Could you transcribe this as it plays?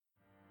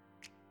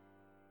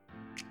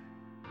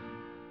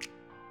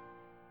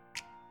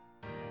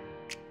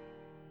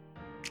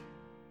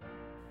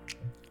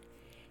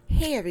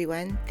Hey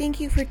everyone, thank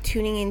you for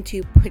tuning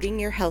into Putting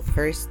Your Health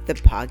First, the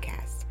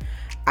podcast.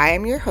 I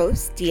am your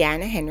host,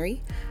 Deanna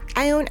Henry.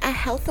 I own a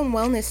health and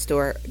wellness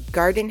store,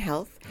 Garden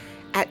Health,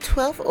 at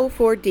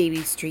 1204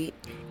 Davie Street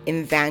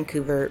in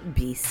Vancouver,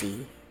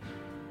 BC.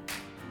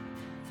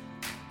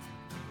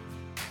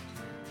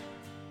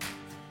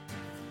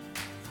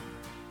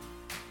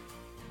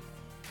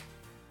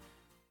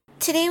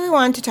 Today we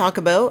want to talk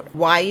about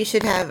why you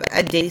should have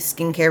a daily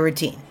skincare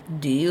routine.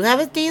 Do you have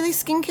a daily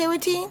skincare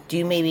routine? Do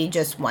you maybe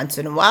just once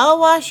in a while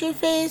wash your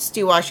face? Do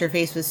you wash your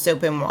face with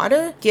soap and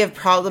water? Do you have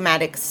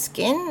problematic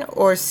skin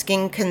or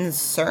skin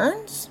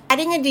concerns?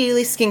 Adding a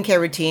daily skincare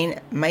routine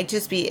might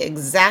just be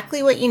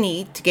exactly what you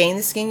need to gain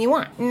the skin you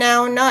want.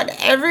 Now, not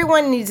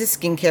everyone needs a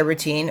skincare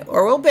routine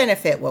or will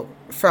benefit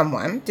from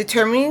one.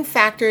 Determining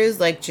factors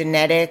like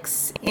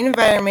genetics,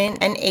 environment,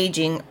 and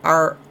aging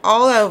are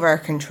all out of our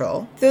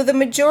control, though the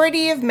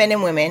majority of men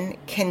and women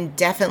can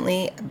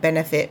definitely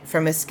benefit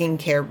from a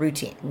skincare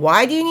routine.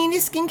 Why do you need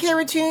a skincare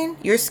routine?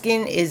 Your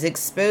skin is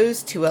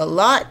exposed to a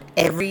lot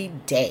every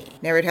day.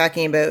 Now we're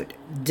talking about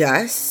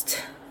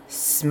dust,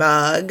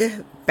 smog,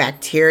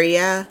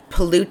 bacteria,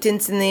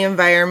 pollutants in the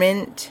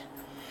environment.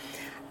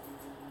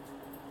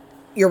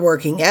 You're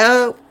working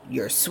out,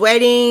 you're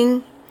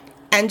sweating,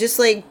 and just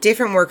like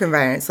different work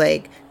environments.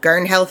 Like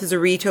Garden Health is a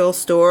retail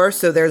store,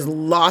 so there's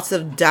lots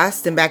of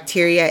dust and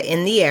bacteria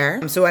in the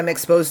air. So I'm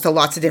exposed to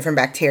lots of different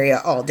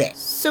bacteria all day.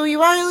 So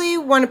you really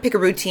want to pick a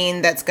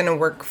routine that's going to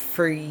work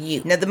for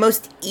you. Now, the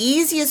most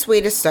easiest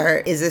way to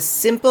start is a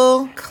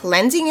simple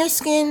cleansing your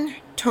skin,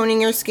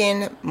 toning your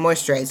skin,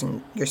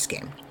 moisturizing your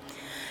skin.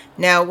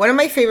 Now, one of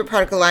my favorite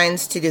product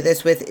lines to do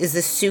this with is the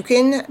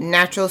Sukin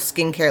Natural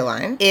Skincare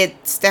line.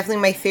 It's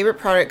definitely my favorite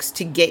products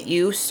to get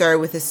you started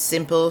with a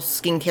simple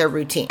skincare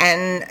routine.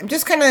 And I'm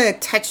just kind of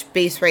touch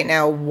base right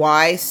now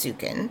why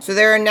Sukin. So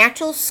they're a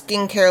natural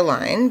skincare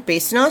line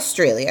based in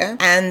Australia,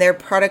 and their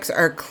products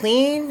are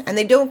clean and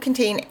they don't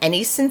contain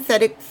any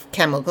synthetic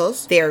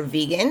chemicals. They are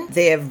vegan.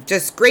 They have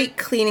just great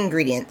clean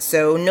ingredients.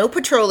 So no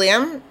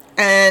petroleum.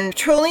 And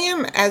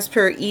petroleum, as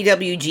per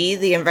EWG,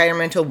 the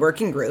Environmental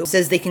Working Group,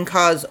 says they can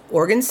cause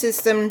organ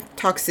system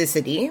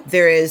toxicity.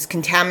 There is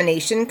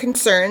contamination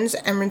concerns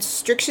and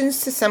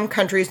restrictions to some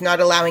countries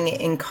not allowing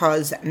it in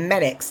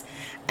cosmetics.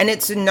 And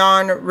it's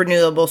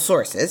non-renewable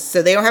sources.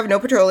 So they don't have no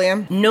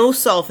petroleum, no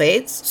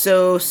sulfates.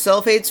 So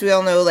sulfates, we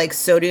all know, like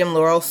sodium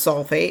lauryl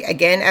sulfate,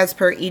 again, as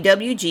per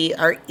EWG,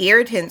 are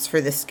irritants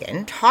for the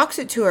skin,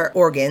 toxic to our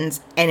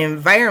organs, and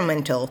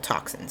environmental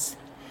toxins.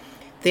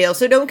 They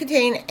also don't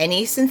contain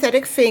any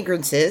synthetic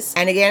fragrances,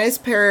 and again, as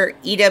per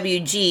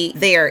EWG,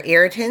 they are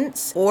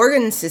irritants,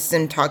 organ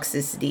system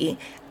toxicity,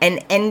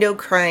 and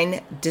endocrine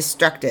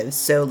destructives,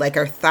 so like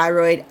our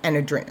thyroid and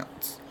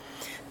adrenals.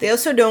 They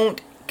also don't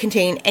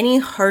contain any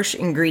harsh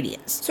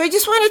ingredients. So I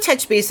just want to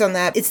touch base on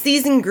that. It's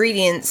these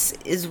ingredients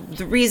is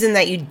the reason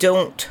that you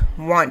don't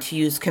want to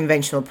use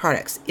conventional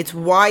products. It's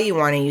why you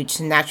want to use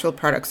natural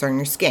products on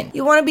your skin.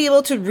 You want to be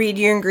able to read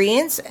your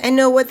ingredients and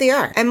know what they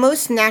are. And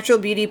most natural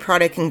beauty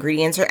product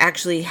ingredients are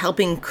actually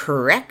helping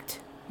correct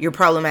your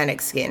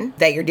problematic skin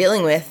that you're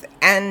dealing with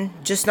and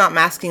just not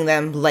masking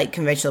them like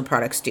conventional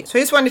products do. So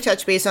I just wanted to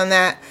touch base on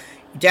that.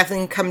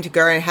 Definitely come to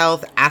Garden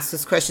Health, ask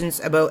us questions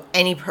about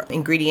any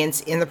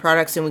ingredients in the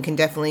products, and we can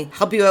definitely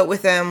help you out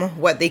with them,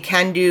 what they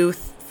can do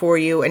for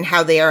you, and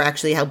how they are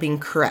actually helping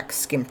correct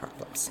skin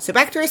problems. So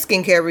back to our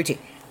skincare routine.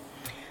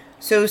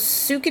 So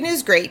Sukin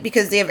is great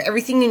because they have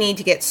everything you need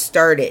to get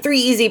started. 3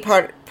 easy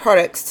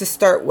products to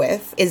start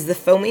with is the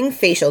Foaming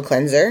Facial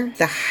Cleanser,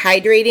 the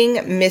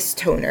Hydrating Mist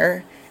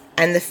Toner,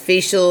 and the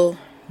Facial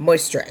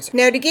Moisturizer.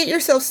 Now, to get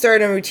yourself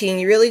started on a routine,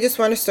 you really just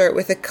want to start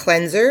with a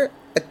cleanser,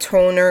 a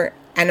toner,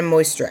 and a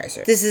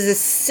moisturizer. This is the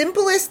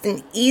simplest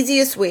and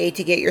easiest way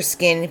to get your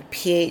skin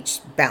pH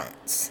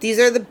balanced. These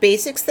are the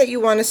basics that you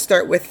want to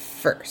start with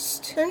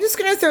first. I'm just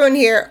going to throw in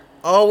here,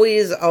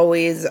 always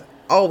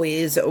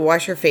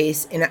wash your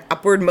face in an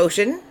upward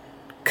motion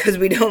because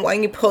we don't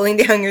want you pulling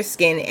down your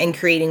skin and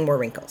creating more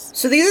wrinkles.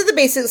 So these are the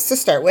basics to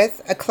start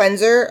with: a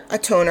cleanser, a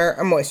toner,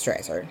 a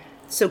moisturizer.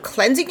 So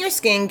cleansing your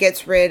skin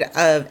gets rid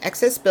of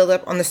excess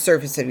buildup on the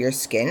surface of your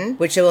skin,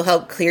 which will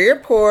help clear your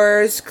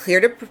pores,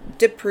 clear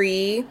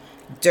debris,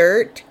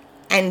 dirt,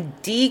 and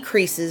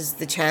decreases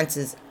the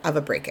chances of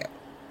a breakout.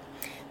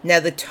 Now,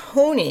 the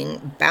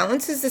toning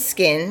balances the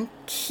skin,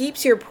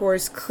 keeps your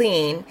pores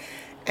clean,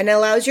 and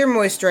allows your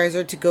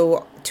moisturizer to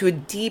go to a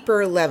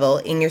deeper level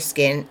in your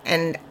skin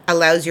and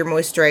allows your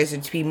moisturizer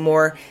to be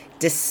more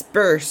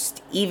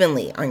dispersed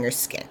evenly on your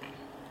skin.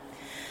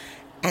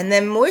 And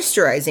then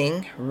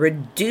moisturizing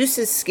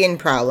reduces skin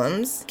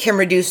problems, can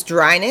reduce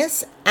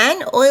dryness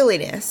and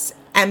oiliness,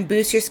 and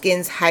boost your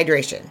skin's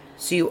hydration.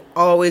 So you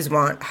always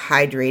want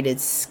hydrated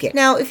skin.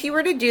 Now, if you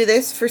were to do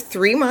this for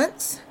 3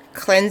 months,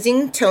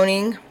 cleansing,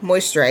 toning,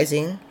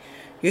 moisturizing,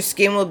 your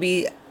skin will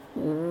be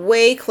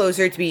way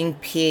closer to being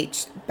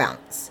pH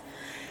balanced.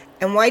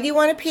 And why do you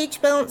want a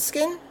pH balanced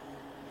skin?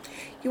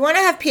 You want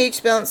to have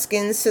pH balanced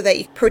skin so that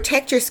you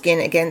protect your skin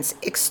against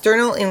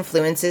external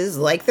influences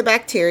like the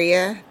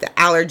bacteria, the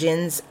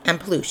allergens, and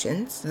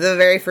pollutions. The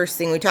very first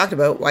thing we talked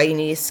about, why you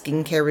need a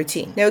skincare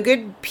routine. Now, a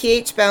good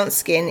pH balanced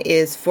skin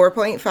is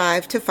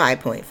 4.5 to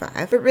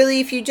 5.5, but really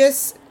if you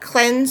just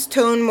cleanse,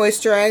 tone,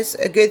 moisturize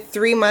a good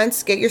 3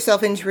 months, get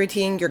yourself into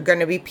routine, you're going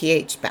to be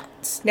pH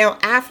balanced. Now,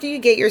 after you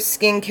get your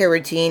skincare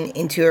routine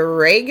into a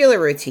regular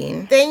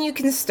routine, then you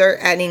can start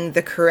adding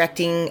the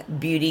correcting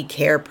beauty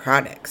care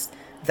products.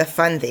 The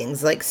fun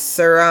things like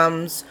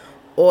serums,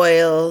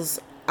 oils,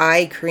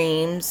 eye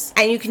creams,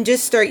 and you can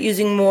just start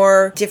using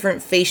more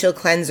different facial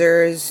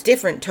cleansers,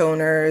 different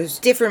toners,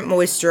 different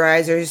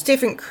moisturizers,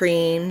 different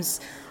creams,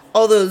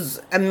 all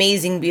those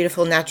amazing,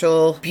 beautiful,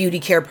 natural beauty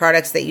care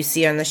products that you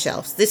see on the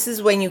shelves. This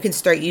is when you can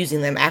start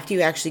using them after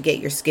you actually get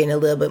your skin a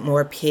little bit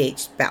more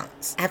pH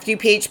balanced. After you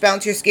pH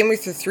balance your skin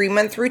with your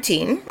 3-month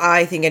routine,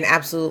 I think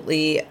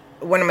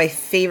one of my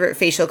favorite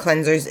facial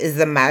cleansers is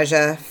the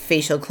Maja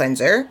facial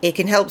cleanser. It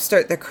can help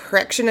start the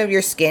correction of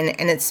your skin,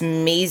 and it's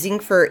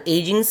amazing for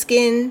aging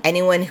skin,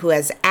 anyone who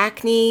has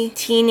acne,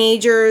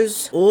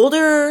 teenagers,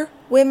 older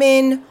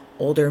women,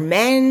 older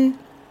men.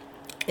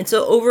 It's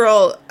an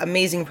overall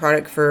amazing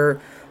product for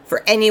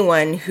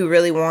anyone who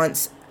really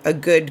wants a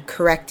good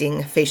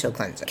correcting facial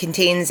cleanser. It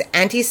contains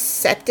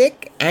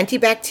antiseptic,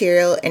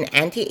 antibacterial, and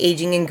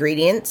anti-aging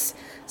ingredients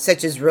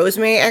such as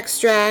rosemary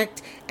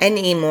extract and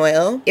neem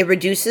oil. It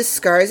reduces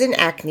scars and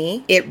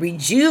acne. It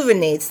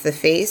rejuvenates the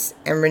face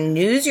and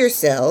renews your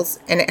cells,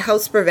 and it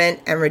helps prevent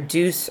and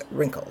reduce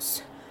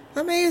wrinkles.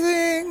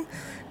 Amazing!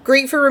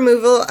 Great for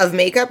removal of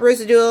makeup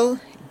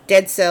residual,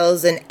 dead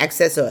cells, and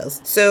excess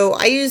oils. So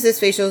I use this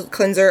facial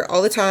cleanser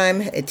all the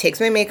time. It takes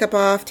my makeup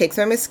off, takes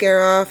my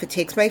mascara off, it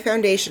takes my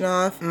foundation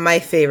off. My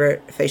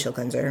favorite facial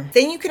cleanser.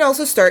 Then you can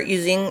also start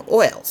using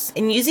oils.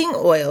 In using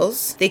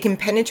oils, they can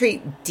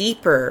penetrate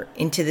deeper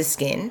into the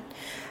skin.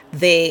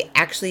 They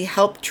actually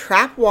help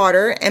trap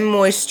water and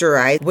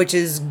moisturize, which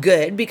is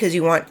good because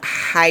you want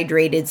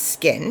hydrated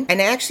skin. And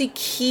it actually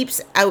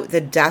keeps out the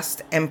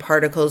dust and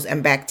particles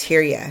and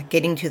bacteria,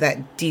 getting to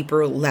that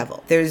deeper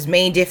level. There's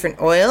many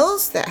different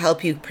oils that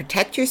help you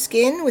protect your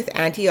skin with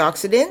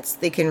antioxidants.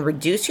 They can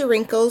reduce your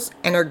wrinkles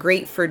and are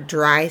great for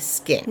dry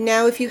skin.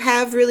 Now, if you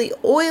have really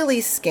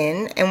oily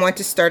skin and want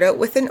to start out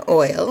with an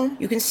oil,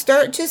 you can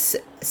start just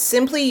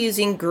simply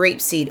using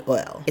grapeseed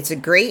oil. It's a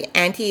great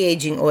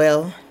anti-aging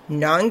oil,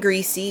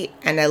 non-greasy,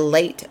 and a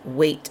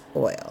lightweight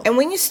oil. And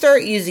when you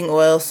start using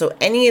oil, so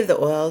any of the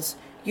oils,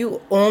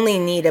 you only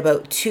need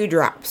about 2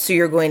 drops. So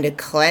you're going to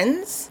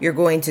cleanse, you're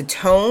going to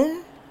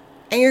tone,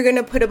 and you're going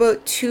to put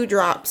about 2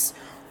 drops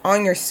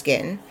on your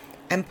skin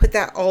and put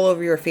that all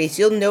over your face.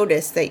 You'll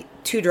notice that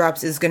 2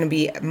 drops is going to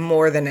be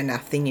more than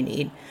enough than you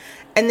need.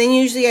 And then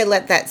usually I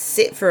let that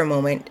sit for a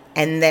moment,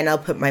 and then I'll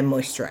put my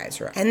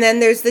moisturizer on. And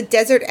then there's the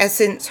Desert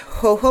Essence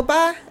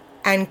jojoba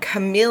and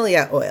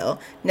camellia oil.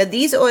 Now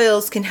these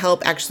oils can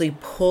help actually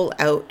pull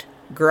out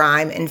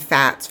grime and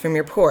fats from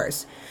your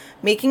pores,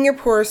 making your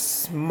pores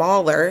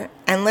smaller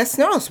and less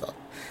noticeable.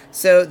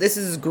 So this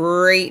is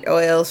great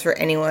oils for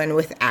anyone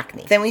with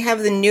acne. Then we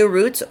have the New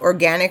Roots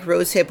organic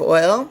rosehip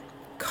oil.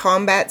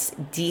 Combats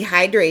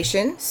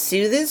dehydration,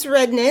 soothes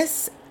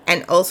redness,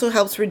 and also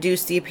helps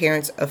reduce the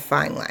appearance of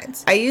fine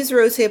lines. I use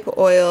rosehip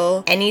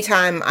oil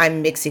anytime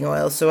I'm mixing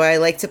oils, so I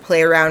like to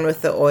play around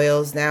with the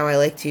oils now. I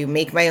like to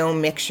make my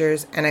own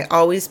mixtures, and I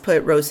always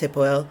put rosehip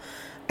oil.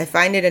 I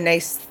find it a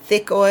nice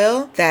thick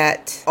oil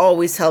that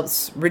always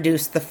helps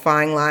reduce the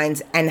fine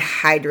lines and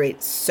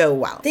hydrates so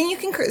well. Then you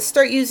can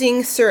start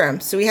using serum.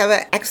 So we have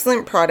an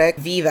excellent product,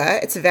 Viva.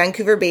 It's a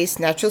Vancouver-based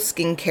natural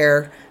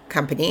skincare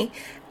company.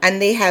 And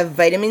they have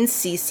vitamin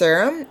C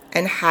serum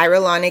and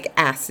hyaluronic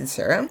acid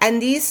serum. And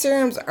these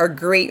serums are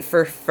great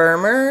for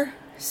firmer,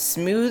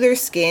 smoother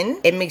skin.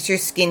 It makes your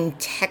skin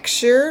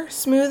texture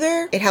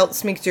smoother. It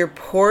helps make your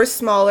pores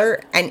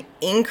smaller and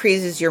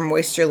increases your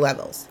moisture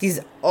levels. These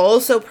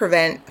also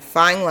prevent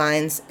fine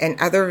lines and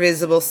other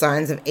visible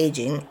signs of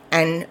aging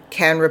and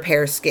can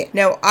repair skin.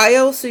 Now, I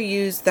also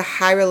use the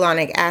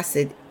hyaluronic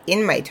acid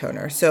in my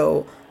toner.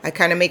 So I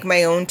kind of make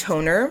my own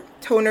toner.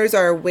 Toners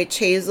are witch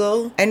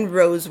hazel and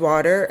rose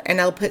water, and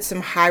I'll put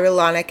some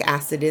hyaluronic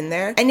acid in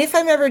there. And if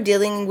I'm ever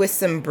dealing with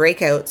some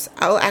breakouts,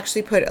 I'll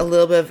actually put a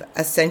little bit of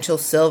essential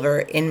silver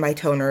in my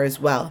toner as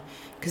well,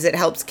 because it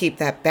helps keep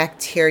that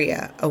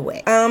bacteria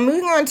away.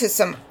 Moving on to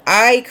some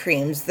eye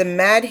creams. The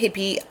Mad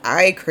Hippie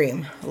Eye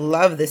Cream.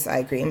 Love this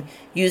eye cream.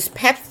 Use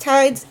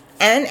peptides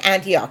and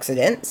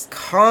antioxidants.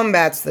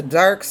 Combats the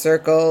dark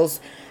circles,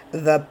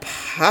 the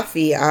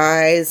puffy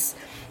eyes,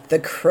 the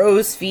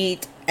crow's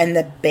feet, and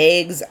the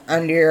bags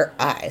under your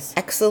eyes.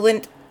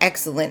 Excellent,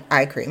 excellent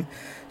eye cream.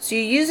 So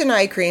you use an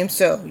eye cream,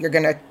 so you're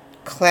going to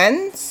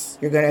cleanse,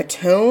 you're going to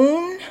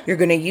tone, you're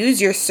going to use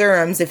your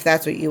serums if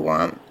that's what you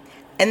want.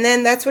 And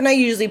then that's when I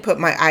usually put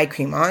my eye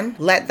cream on,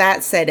 let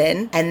that set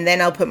in, and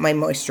then I'll put my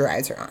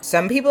moisturizer on.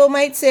 Some people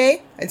might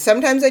say, and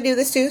sometimes I do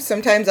this too,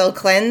 sometimes I'll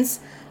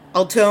cleanse,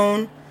 I'll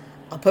tone,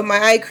 I'll put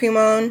my eye cream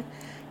on,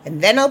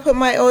 and then I'll put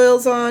my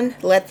oils on,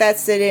 let that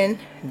sit in,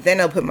 then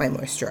I'll put my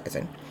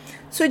moisturizer.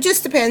 So it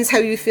just depends how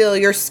you feel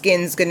your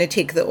skin's going to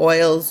take the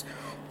oils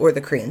or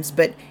the creams.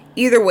 But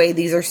either way,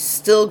 these are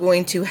still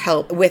going to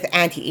help with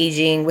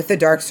anti-aging, with the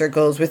dark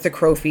circles, with the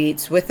crow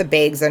feet, with the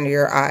bags under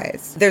your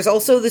eyes. There's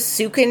also the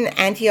Sukin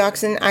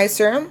Antioxidant Eye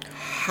Serum.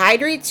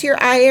 Hydrates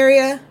your eye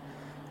area,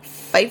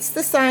 fights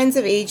the signs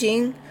of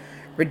aging,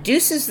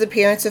 reduces the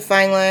appearance of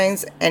fine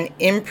lines, and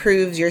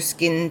improves your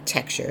skin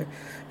texture.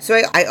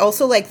 So I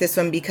also like this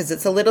one because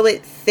it's a little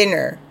bit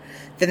thinner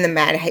than the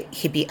Mad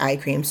Hippie eye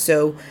cream.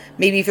 So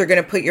maybe if you're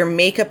going to put your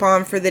makeup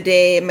on for the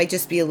day, it might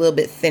just be a little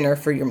bit thinner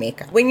for your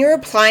makeup. When you're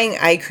applying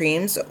eye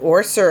creams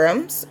or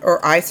serums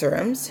or eye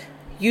serums,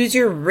 use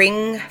your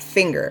ring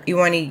finger. You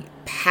want to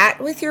pat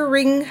with your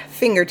ring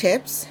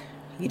fingertips.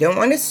 You don't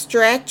want to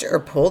stretch or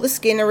pull the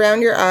skin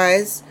around your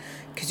eyes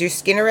because your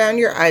skin around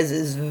your eyes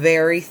is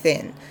very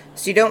thin.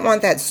 So you don't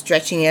want that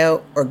stretching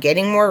out or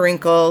getting more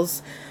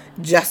wrinkles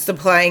just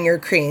applying your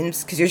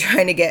creams because you're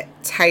trying to get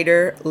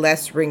tighter,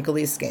 less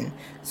wrinkly skin.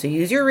 So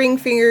use your ring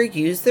finger,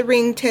 use the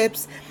ring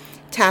tips,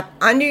 tap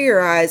under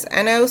your eyes,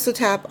 and I also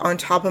tap on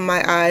top of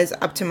my eyes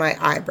up to my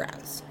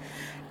eyebrows.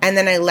 And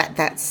then I let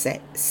that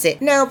sit.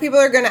 Now people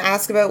are going to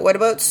ask about, what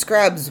about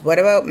scrubs? What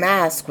about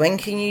masks? When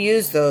can you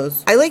use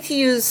those? I like to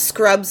use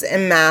scrubs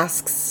and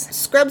masks.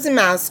 Scrubs and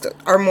masks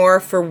are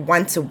more for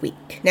once a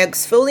week. Now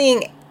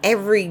exfoliating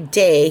every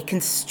day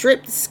can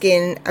strip the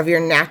skin of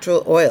your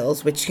natural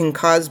oils, which can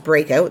cause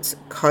breakouts,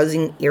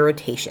 causing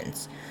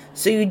irritations.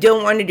 So you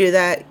don't want to do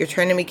that. You're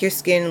trying to make your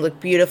skin look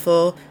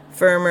beautiful,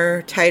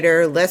 firmer,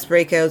 tighter, less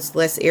breakouts,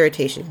 less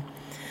irritation.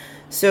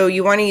 So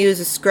you want to use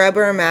a scrub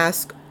or a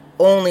mask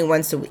only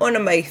once a week. One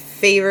of my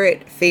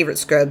favorite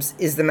scrubs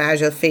is the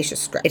Maja Facial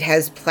Scrub. It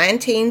has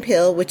plantain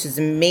peel, which is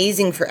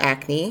amazing for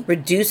acne,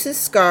 reduces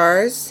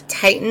scars,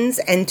 tightens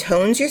and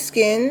tones your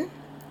skin.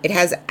 It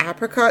has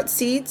apricot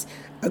seeds,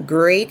 a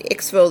great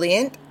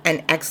exfoliant,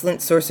 and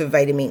excellent source of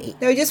vitamin E.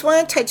 Now I just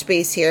want to touch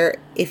base here.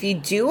 If you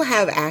do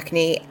have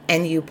acne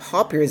and you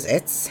pop your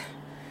zits,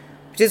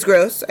 which is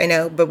gross, I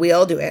know, but we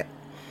all do it,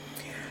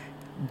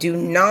 do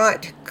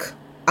not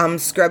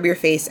scrub your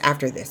face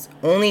after this.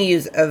 Only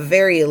use a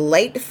very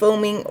light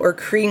foaming or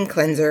cream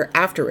cleanser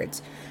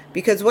afterwards.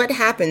 Because what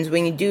happens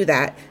when you do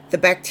that, the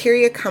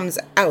bacteria comes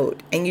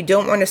out and you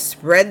don't want to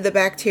spread the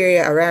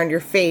bacteria around your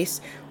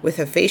face with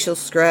a facial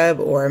scrub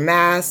or a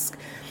mask.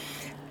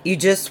 You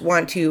just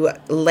want to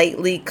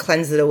lightly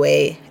cleanse it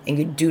away and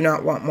you do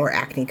not want more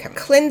acne coming.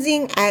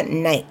 Cleansing at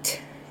night.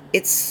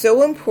 It's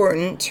so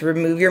important to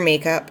remove your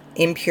makeup,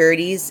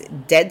 impurities,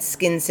 dead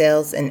skin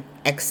cells, and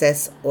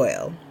excess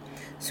oil.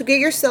 So get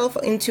yourself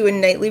into a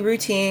nightly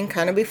routine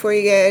kind of before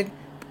you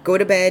go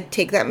to bed.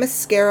 Take that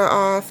mascara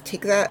off,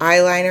 take that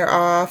eyeliner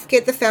off,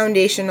 get the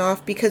foundation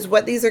off, because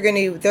what these are going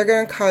to do, they're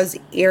going to cause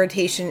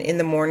irritation in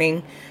the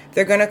morning.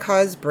 They're going to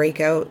cause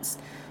breakouts.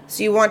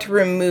 So you want to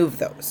remove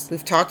those.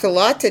 We've talked a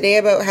lot today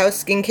about how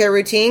skincare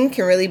routine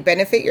can really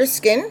benefit your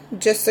skin.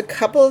 Just a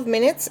couple of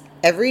minutes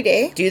every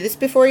day. Do this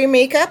before your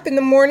makeup in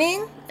the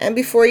morning and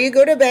before you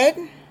go to bed,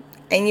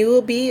 and you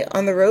will be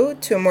on the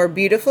road to a more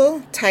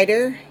beautiful,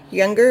 tighter,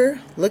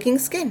 younger looking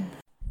skin.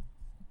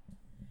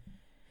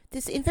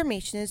 This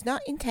information is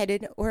not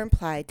intended or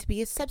implied to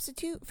be a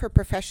substitute for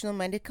professional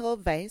medical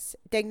advice,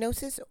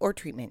 diagnosis, or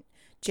treatment.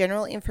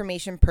 General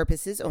information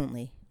purposes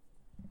only.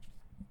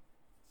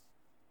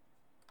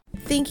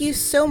 Thank you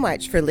so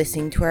much for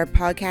listening to our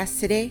podcast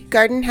today.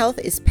 Garden Health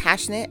is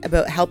passionate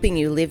about helping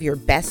you live your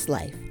best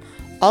life.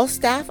 All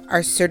staff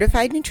are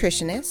certified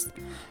nutritionists.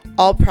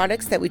 All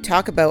products that we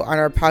talk about on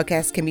our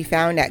podcast can be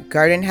found at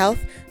Garden Health,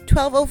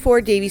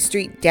 1204 Davie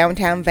Street,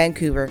 downtown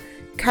Vancouver.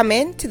 Come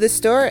in to the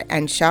store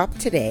and shop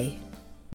today.